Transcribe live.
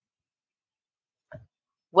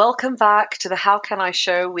Welcome back to the How Can I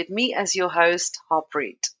Show with me as your host,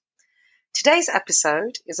 Harpreet. Today's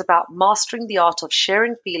episode is about mastering the art of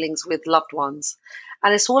sharing feelings with loved ones,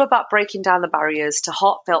 and it's all about breaking down the barriers to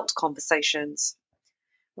heartfelt conversations.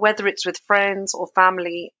 Whether it's with friends or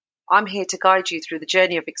family, I'm here to guide you through the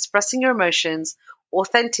journey of expressing your emotions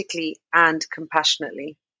authentically and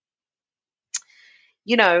compassionately.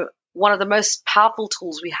 One of the most powerful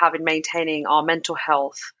tools we have in maintaining our mental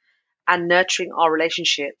health and nurturing our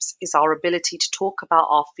relationships is our ability to talk about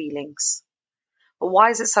our feelings. But why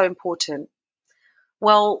is it so important?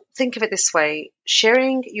 Well, think of it this way: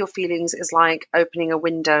 sharing your feelings is like opening a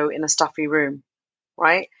window in a stuffy room,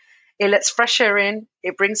 right? It lets fresh air in,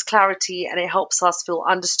 it brings clarity, and it helps us feel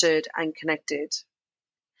understood and connected.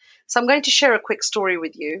 So, I'm going to share a quick story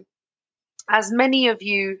with you. As many of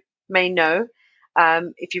you may know,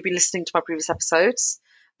 if you've been listening to my previous episodes,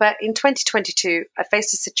 but in 2022, I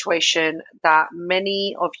faced a situation that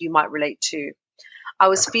many of you might relate to. I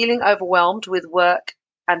was feeling overwhelmed with work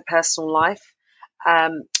and personal life,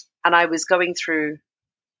 um, and I was going through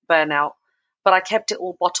burnout, but I kept it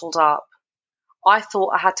all bottled up. I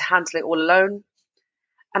thought I had to handle it all alone.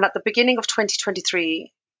 And at the beginning of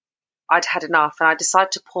 2023, I'd had enough and I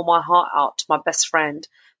decided to pour my heart out to my best friend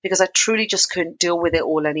because I truly just couldn't deal with it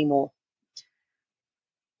all anymore.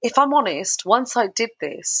 If I'm honest, once I did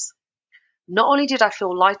this, not only did I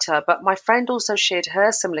feel lighter, but my friend also shared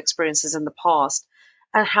her similar experiences in the past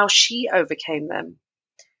and how she overcame them.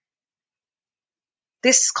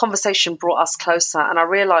 This conversation brought us closer, and I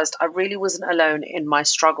realized I really wasn't alone in my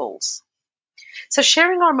struggles. So,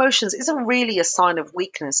 sharing our emotions isn't really a sign of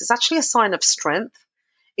weakness, it's actually a sign of strength.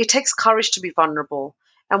 It takes courage to be vulnerable.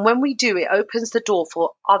 And when we do, it opens the door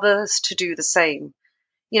for others to do the same,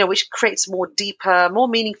 which creates more deeper, more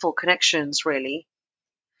meaningful connections, really.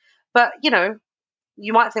 But,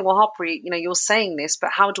 you might think, well, Harpreet, you're saying this,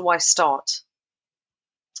 but how do I start?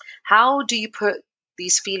 How do you put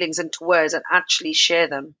these feelings into words and actually share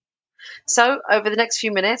them? So, over the next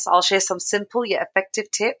few minutes, I'll share some simple yet effective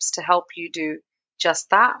tips to help you do just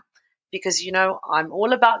that. Because I'm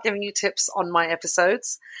all about giving you tips on my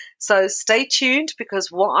episodes. So, stay tuned because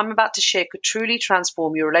what I'm about to share could truly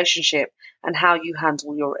transform your relationship and how you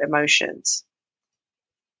handle your emotions.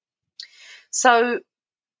 So,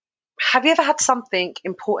 have you ever had something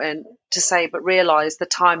important to say but realized the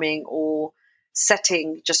timing or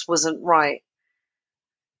setting just wasn't right?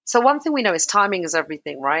 So, one thing we know is timing is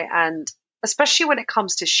everything, right? And especially when it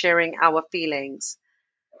comes to sharing our feelings,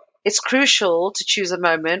 it's crucial to choose a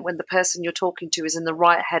moment when the person you're talking to is in the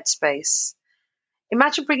right headspace.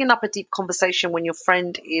 Imagine bringing up a deep conversation when your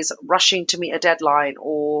friend is rushing to meet a deadline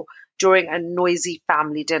or during a noisy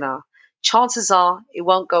family dinner. Chances are it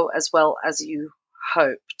won't go as well as you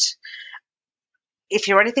hoped. If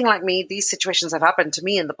you're anything like me, these situations have happened to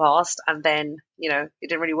me in the past, and then, it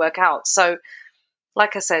didn't really work out. So,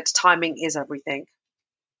 like I said, timing is everything.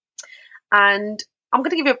 And I'm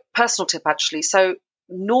going to give you a personal tip actually. So,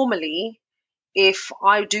 normally, if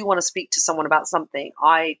I do want to speak to someone about something,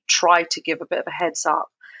 I try to give a bit of a heads up.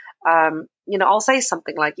 I'll say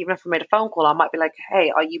something like, even if I made a phone call, I might be like,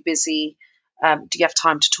 hey, are you busy? Do you have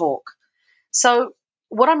time to talk? So,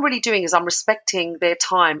 what I'm really doing is I'm respecting their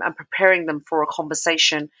time and preparing them for a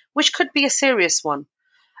conversation, which could be a serious one.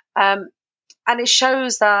 Um, and it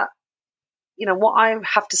shows that, what I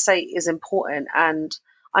have to say is important and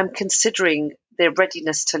I'm considering their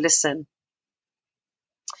readiness to listen.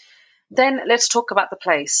 Then let's talk about the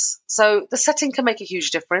place. So, the setting can make a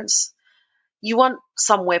huge difference. You want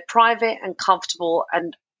somewhere private and comfortable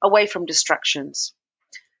and away from distractions.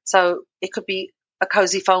 So it could be a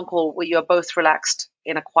cozy phone call where you're both relaxed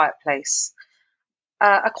in a quiet place,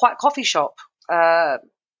 a quiet coffee shop, a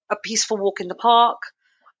peaceful walk in the park,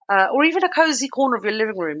 or even a cozy corner of your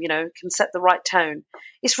living room, can set the right tone.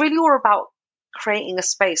 It's really all about creating a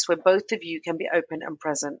space where both of you can be open and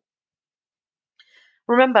present.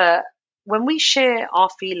 Remember, when we share our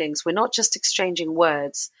feelings, we're not just exchanging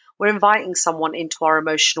words, we're inviting someone into our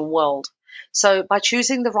emotional world. So, by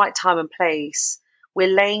choosing the right time and place, we're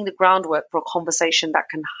laying the groundwork for a conversation that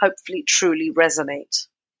can hopefully truly resonate.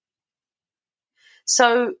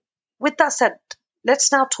 So, with that said,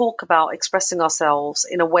 let's now talk about expressing ourselves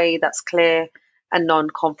in a way that's clear and non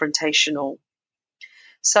confrontational.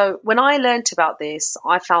 So when I learnt about this,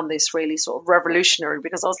 I found this really sort of revolutionary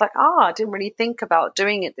because I was like, I didn't really think about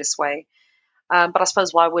doing it this way. But I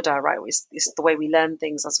suppose why would I, right? It's the way we learn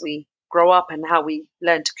things as we grow up and how we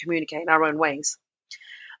learn to communicate in our own ways.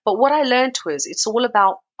 But what I learned was it's all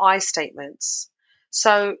about I statements.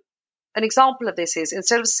 So an example of this is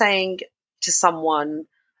instead of saying to someone,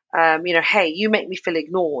 hey, you make me feel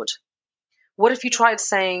ignored, What if you tried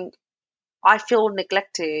saying, I feel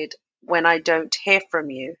neglected when I don't hear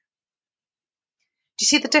from you? Do you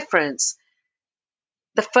see the difference?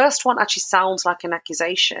 The first one actually sounds like an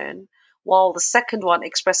accusation, while the second one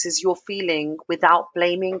expresses your feeling without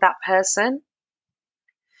blaming that person.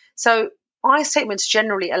 So, I statements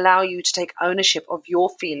generally allow you to take ownership of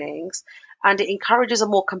your feelings, and it encourages a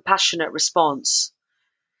more compassionate response.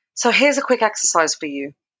 So, here's a quick exercise for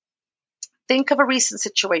you. Think of a recent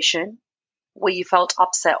situation where you felt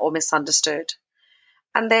upset or misunderstood,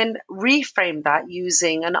 and then reframe that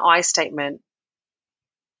using an I statement.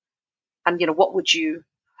 And, what would you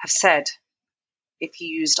have said if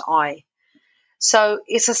you used I? So,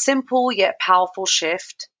 it's a simple yet powerful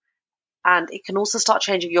shift, and it can also start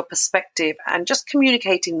changing your perspective and just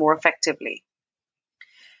communicating more effectively.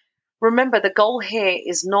 Remember, the goal here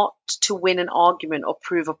is not to win an argument or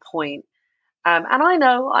prove a point. And I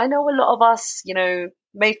know a lot of us,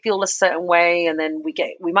 may feel a certain way, and then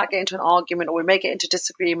we might get into an argument, or we may get into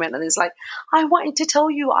disagreement, and it's like, I wanted to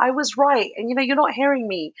tell you I was right, and you're not hearing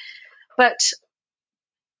me. But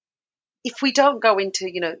if we don't go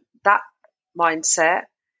into, that mindset,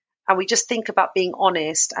 and we just think about being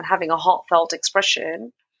honest and having a heartfelt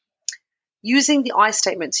expression, using the I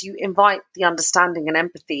statements, you invite the understanding and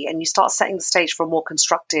empathy, and you start setting the stage for a more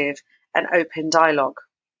constructive and open dialogue.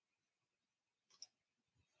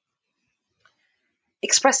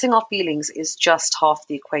 Expressing our feelings is just half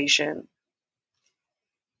the equation.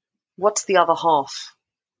 What's the other half?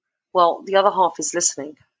 Well, the other half is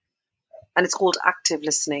listening, and it's called active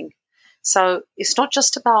listening. So it's not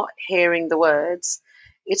just about hearing the words,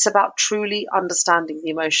 it's about truly understanding the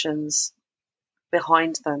emotions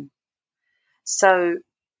behind them. So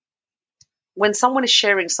when someone is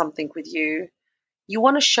sharing something with you, you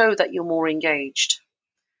want to show that you're more engaged.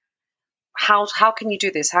 How can you do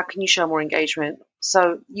this? How can you show more engagement?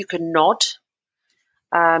 So you can nod,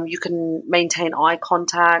 you can maintain eye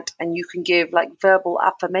contact, and you can give like verbal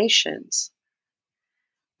affirmations.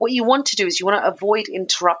 What you want to do is you want to avoid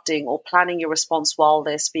interrupting or planning your response while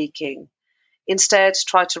they're speaking. Instead,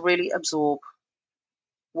 try to really absorb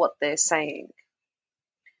what they're saying.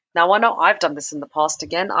 Now, I know I've done this in the past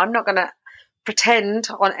again. I'm not going to pretend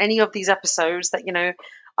on any of these episodes that,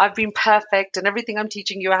 I've been perfect and everything I'm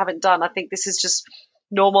teaching you I haven't done. I think this is just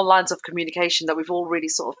normal lines of communication that we've all really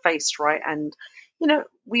sort of faced, right? And,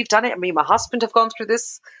 we've done it. I mean, my husband have gone through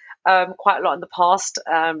this quite a lot in the past,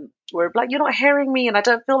 where like, you're not hearing me and I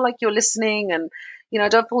don't feel like you're listening, and, I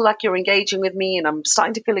don't feel like you're engaging with me, and I'm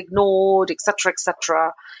starting to feel ignored, etc.,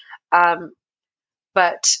 etc.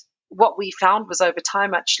 But what we found was over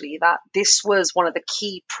time, actually, that this was one of the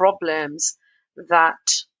key problems, that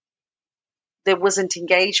there wasn't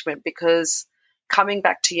engagement, because coming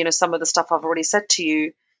back to, some of the stuff I've already said to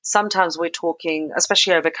you, sometimes we're talking,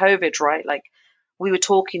 especially over COVID, right? Like we were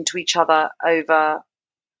talking to each other over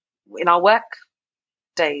in our work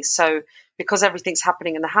days. So because everything's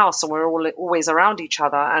happening in the house and we're all always around each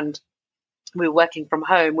other, and we're working from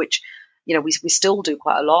home, which, we still do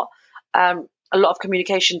quite a lot of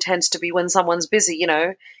communication tends to be when someone's busy.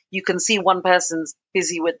 You can see one person's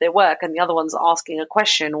busy with their work and the other one's asking a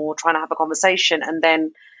question or trying to have a conversation, and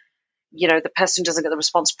then, the person doesn't get the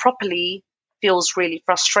response properly, feels really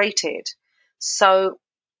frustrated. So,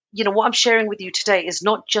 what I'm sharing with you today is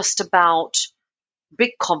not just about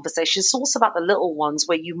big conversations, it's also about the little ones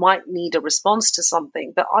where you might need a response to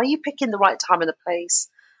something. But are you picking the right time and the place?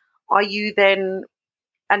 Are you then,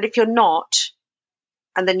 and if you're not,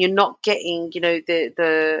 and then you're not getting,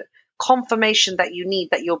 the confirmation that you need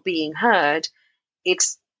that you're being heard,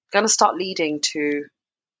 it's going to start leading to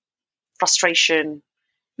frustration,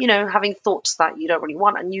 having thoughts that you don't really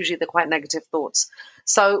want, and usually they're quite negative thoughts.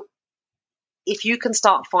 So if you can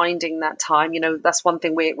start finding that time, that's one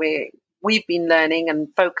thing we've been learning and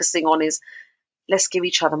focusing on, is let's give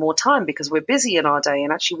each other more time, because we're busy in our day,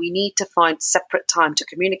 and actually we need to find separate time to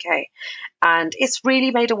communicate. And it's really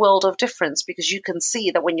made a world of difference, because you can see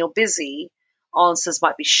that when you're busy, answers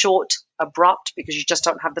might be short, abrupt, because you just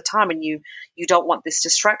don't have the time, and you don't want this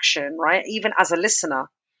distraction, right? Even as a listener,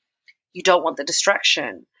 you don't want the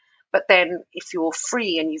distraction. But then if you're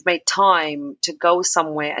free and you've made time to go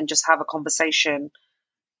somewhere and just have a conversation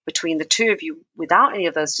between the two of you without any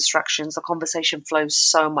of those distractions, the conversation flows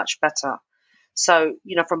so much better. So,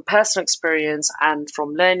 from personal experience and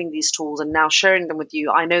from learning these tools and now sharing them with you,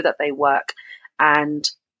 I know that they work, and,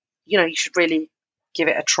 you should really give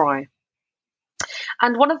it a try.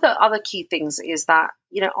 And one of the other key things is that,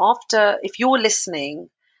 if you're listening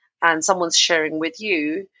and someone's sharing with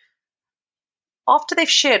you, after they've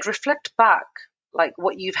shared, reflect back like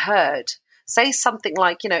what you've heard. Say something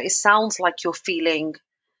like, it sounds like you're feeling,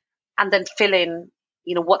 and then fill in,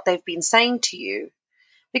 what they've been saying to you.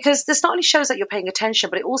 Because this not only shows that you're paying attention,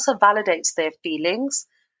 but it also validates their feelings.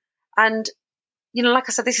 And, like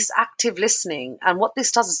I said, this is active listening. And what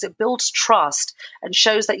this does is it builds trust and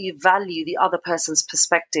shows that you value the other person's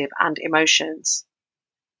perspective and emotions.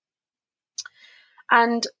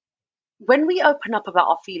 And when we open up about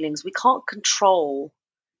our feelings, we can't control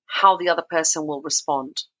how the other person will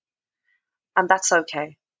respond. And that's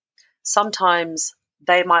okay. Sometimes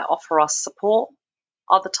they might offer us support.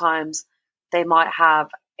 Other times they might have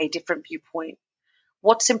a different viewpoint.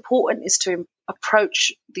 What's important is to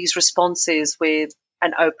approach these responses with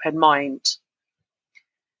an open mind.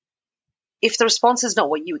 If the response is not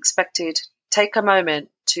what you expected, take a moment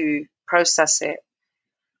to process it.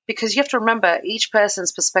 Because you have to remember, each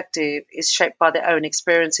person's perspective is shaped by their own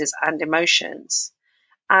experiences and emotions.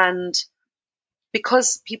 And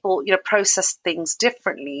because people, process things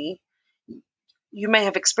differently, you may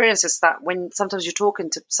have experiences that when sometimes you're talking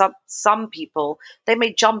to some people, they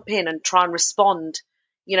may jump in and try and respond,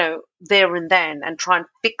 there and then, and try and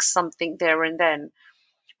fix something there and then.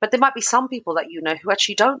 But there might be some people that who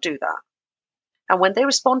actually don't do that. And when they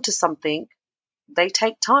respond to something, they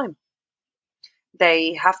take time.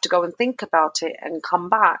 They have to go and think about it and come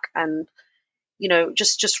back and,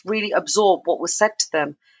 just really absorb what was said to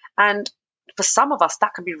them. And for some of us,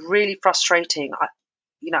 that can be really frustrating.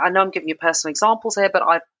 I know I'm giving you personal examples here, but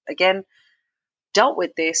I've, again, dealt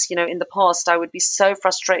with this. In the past, I would be so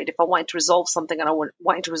frustrated if I wanted to resolve something and I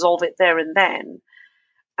wanted to resolve it there and then.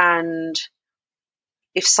 And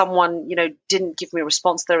if someone, didn't give me a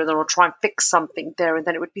response there and then, or try and fix something there and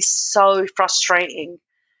then, it would be so frustrating.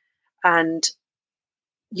 And,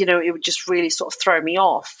 it would just really sort of throw me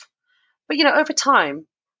off. But, over time,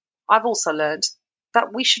 I've also learned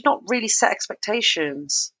that we should not really set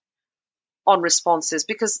expectations on responses,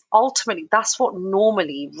 because ultimately that's what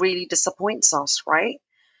normally really disappoints us, right?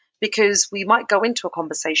 Because we might go into a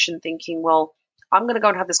conversation thinking, well, I'm going to go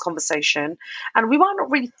and have this conversation, and we might not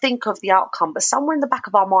really think of the outcome, but somewhere in the back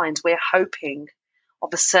of our minds, we're hoping of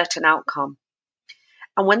a certain outcome.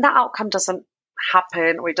 And when that outcome doesn't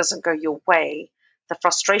happen or it doesn't go your way, the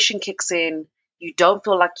frustration kicks in, you don't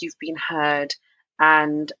feel like you've been heard,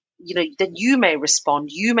 and then you may respond,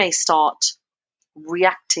 you may start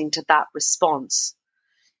reacting to that response.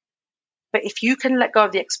 But if you can let go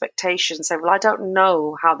of the expectation, say, well, I don't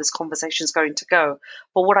know how this conversation is going to go,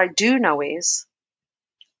 but what I do know is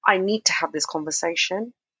I need to have this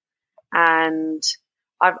conversation, and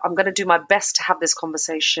I'm going to do my best to have this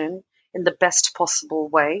conversation in the best possible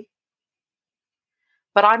way.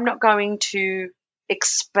 But I'm not going to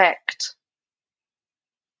expect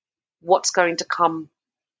what's going to come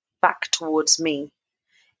back towards me.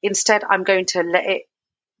 Instead, I'm going to let it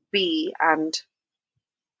be, and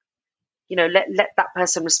let that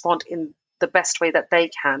person respond in the best way that they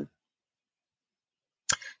can.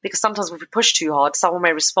 Because sometimes if we push too hard, someone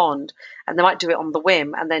may respond and they might do it on the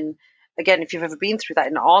whim. And then again, if you've ever been through that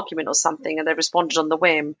in an argument or something and they responded on the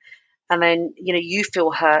whim, and then you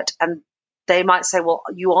feel hurt, and they might say, well,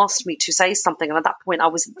 you asked me to say something, and at that point I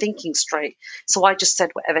wasn't thinking straight, so I just said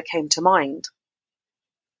whatever came to mind.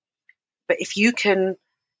 But if you can,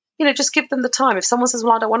 just give them the time. If someone says,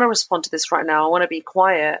 well, I don't want to respond to this right now, I want to be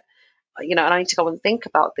quiet, and I need to go and think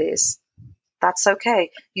about this, that's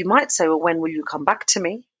okay. You might say, well, when will you come back to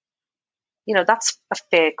me? That's a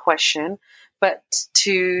fair question. But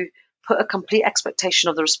to put a complete expectation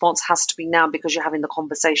of the response has to be now because you're having the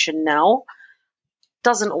conversation now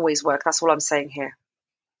doesn't always work. That's all I'm saying here.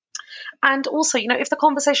 And also, if the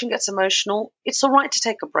conversation gets emotional, it's all right to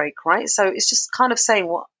take a break, right? So it's just kind of saying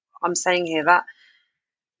what I'm saying here, that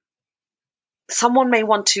someone may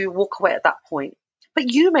want to walk away at that point,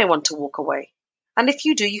 but you may want to walk away. And if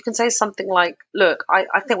you do, you can say something like, look,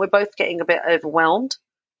 I think we're both getting a bit overwhelmed.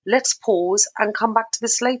 Let's pause and come back to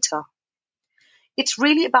this later. It's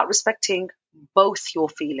really about respecting both your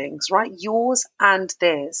feelings, right? Yours and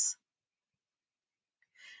theirs.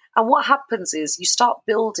 And what happens is you start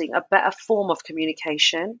building a better form of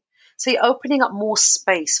communication. So you're opening up more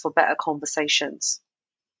space for better conversations.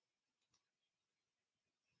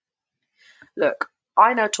 Look,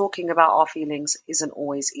 I know talking about our feelings isn't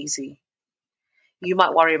always easy. You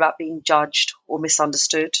might worry about being judged or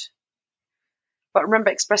misunderstood. But remember,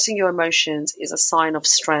 expressing your emotions is a sign of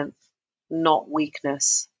strength, not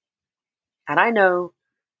weakness. And I know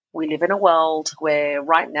we live in a world where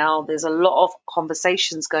right now there's a lot of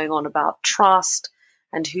conversations going on about trust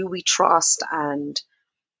and who we trust. And,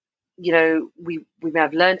 we may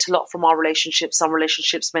have learned a lot from our relationships. Some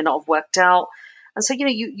relationships may not have worked out. And so,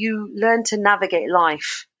 you learn to navigate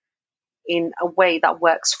life in a way that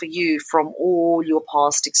works for you from all your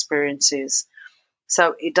past experiences.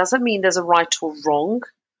 So it doesn't mean there's a right or wrong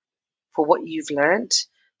for what you've learned.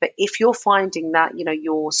 But if you're finding that,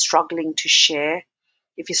 you're struggling to share,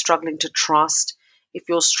 if you're struggling to trust, if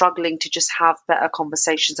you're struggling to just have better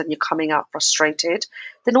conversations and you're coming out frustrated,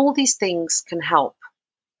 then all these things can help.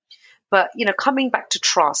 But, coming back to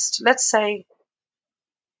trust, let's say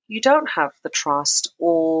you don't have the trust,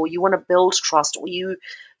 or you want to build trust, or if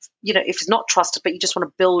it's not trust, but you just want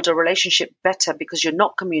to build a relationship better because you're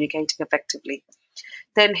not communicating effectively,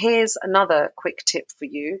 then here's another quick tip for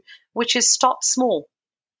you, which is start small.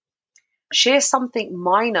 Share something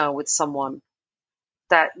minor with someone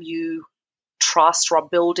that you trust or are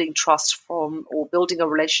building trust from or building a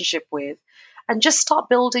relationship with, and just start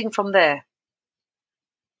building from there.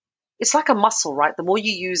 It's like a muscle, right? The more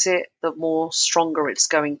you use it, the more stronger it's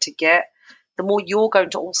going to get. The more you're going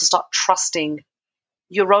to also start trusting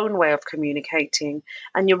your own way of communicating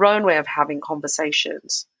and your own way of having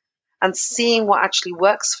conversations and seeing what actually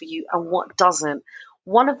works for you and what doesn't.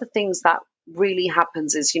 One of the things that really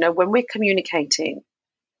happens is, when we're communicating,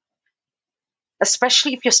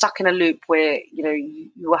 especially if you're stuck in a loop where,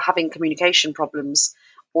 you are having communication problems,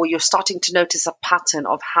 or you're starting to notice a pattern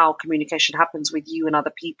of how communication happens with you and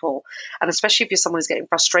other people, and especially if you're someone who's getting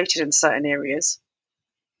frustrated in certain areas,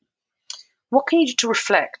 what can you do to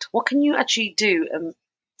reflect? What can you actually do and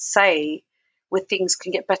say where things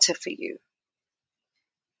can get better for you?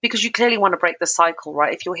 Because you clearly want to break the cycle,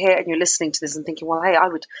 right? If you're here and you're listening to this and thinking, well, hey, I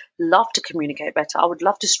would love to communicate better. I would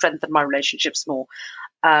love to strengthen my relationships more.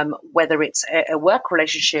 Whether it's a work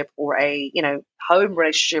relationship or a, home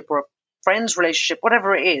relationship or a friend's relationship,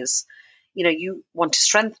 whatever it is, you want to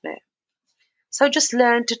strengthen it. So just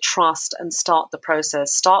learn to trust and start the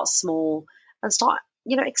process. Start small and start,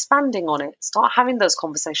 expanding on it. Start having those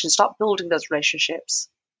conversations. Start building those relationships.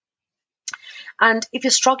 And if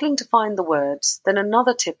you're struggling to find the words, then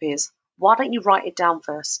another tip is, why don't you write it down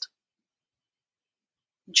first?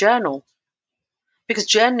 Journal. Because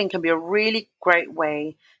journaling can be a really great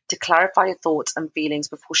way to clarify your thoughts and feelings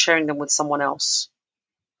before sharing them with someone else.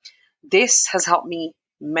 This has helped me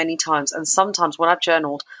many times. And sometimes when I've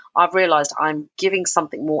journaled, I've realized I'm giving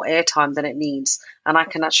something more airtime than it needs, and I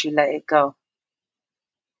can actually let it go.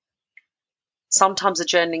 Sometimes the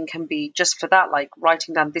journaling can be just for that, like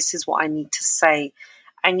writing down, this is what I need to say.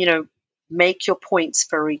 And, make your points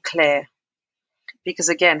very clear. Because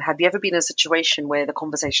again, have you ever been in a situation where the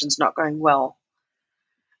conversation's not going well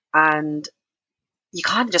and you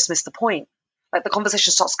kind of just miss the point? Like the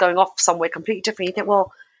conversation starts going off somewhere completely different. You think,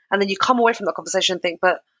 well, and then you come away from that conversation and think,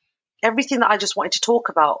 but everything that I just wanted to talk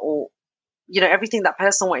about, or, everything that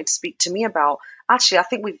person wanted to speak to me about, actually, I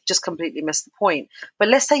think we've just completely missed the point. But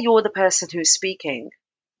let's say you're the person who's speaking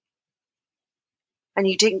and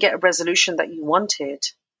you didn't get a resolution that you wanted.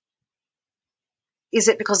 Is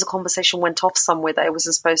it because the conversation went off somewhere that it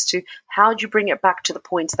wasn't supposed to? How do you bring it back to the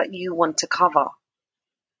points that you want to cover?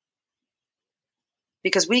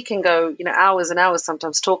 Because we can go, hours and hours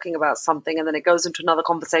sometimes talking about something, and then it goes into another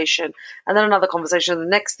conversation, and then another conversation, and the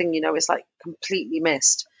next thing you know, it's like completely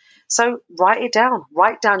missed. So write it down.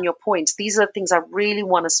 Write down your points. These are the things I really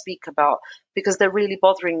want to speak about because they're really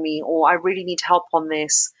bothering me, or I really need help on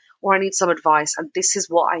this, or I need some advice, and this is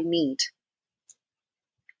what I need.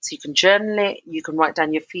 So you can journal it, you can write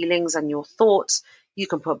down your feelings and your thoughts, you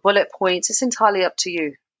can put bullet points. It's entirely up to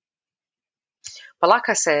you. But like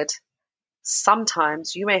I said,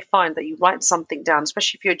 sometimes you may find that you write something down,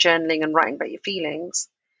 especially if you're journaling and writing about your feelings,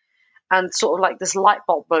 and sort of like this light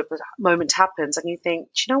bulb moment happens, and you think,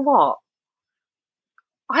 do you know what?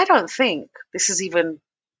 I don't think this is even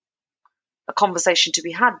a conversation to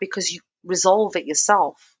be had because you resolve it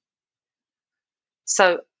yourself.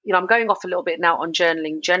 So, I'm going off a little bit now on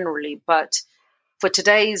journaling generally, but for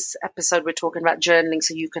today's episode, we're talking about journaling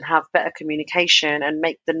so you can have better communication and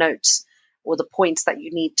make the notes or the points that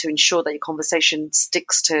you need to ensure that your conversation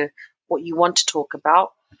sticks to what you want to talk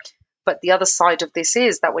about. But the other side of this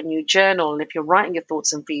is that when you journal and if you're writing your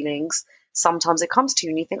thoughts and feelings, sometimes it comes to you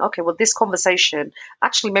and you think, okay, well, this conversation,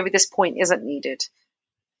 actually, maybe this point isn't needed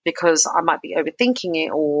because I might be overthinking it,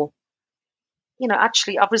 or,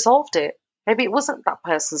 actually, I've resolved it. Maybe it wasn't that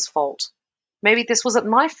person's fault. Maybe this wasn't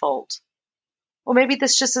my fault. Or maybe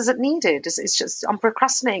this just isn't needed. It's just I'm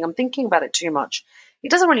procrastinating. I'm thinking about it too much. It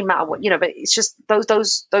doesn't really matter what, but it's just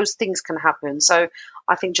those things can happen. So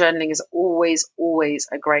I think journaling is always, always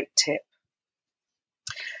a great tip.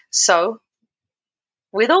 So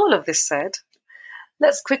with all of this said,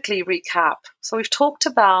 let's quickly recap. So we've talked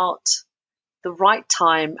about the right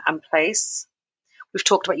time and place. We've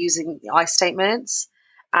talked about using the I statements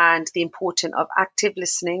and the importance of active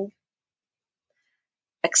listening.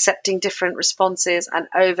 accepting different responses, and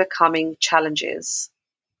overcoming challenges,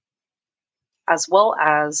 as well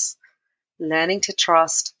as learning to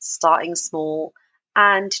trust, starting small,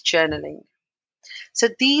 and journaling. So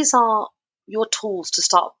these are your tools to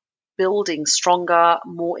start building stronger,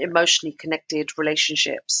 more emotionally connected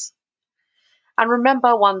relationships. And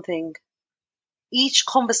remember one thing, each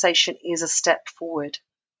conversation is a step forward.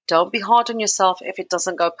 Don't be hard on yourself if it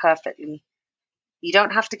doesn't go perfectly. You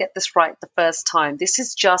don't have to get this right the first time. This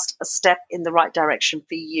is just a step in the right direction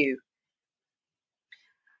for you.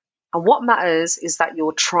 And what matters is that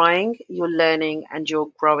you're trying, you're learning, and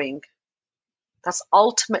you're growing. That's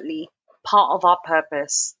ultimately part of our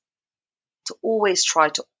purpose, to always try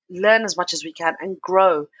to learn as much as we can and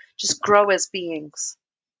grow, just grow as beings.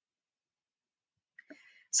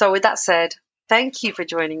 So, with that said, thank you for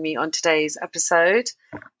joining me on today's episode.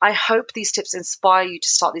 I hope these tips inspire you to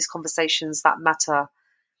start these conversations that matter.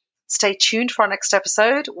 Stay tuned for our next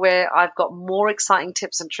episode where I've got more exciting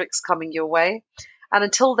tips and tricks coming your way. And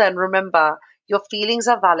until then, remember, your feelings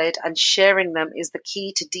are valid and sharing them is the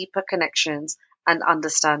key to deeper connections and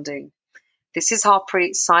understanding. This is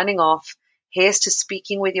Harpreet signing off. Here's to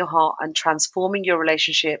speaking with your heart and transforming your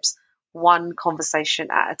relationships one conversation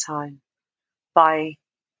at a time. Bye.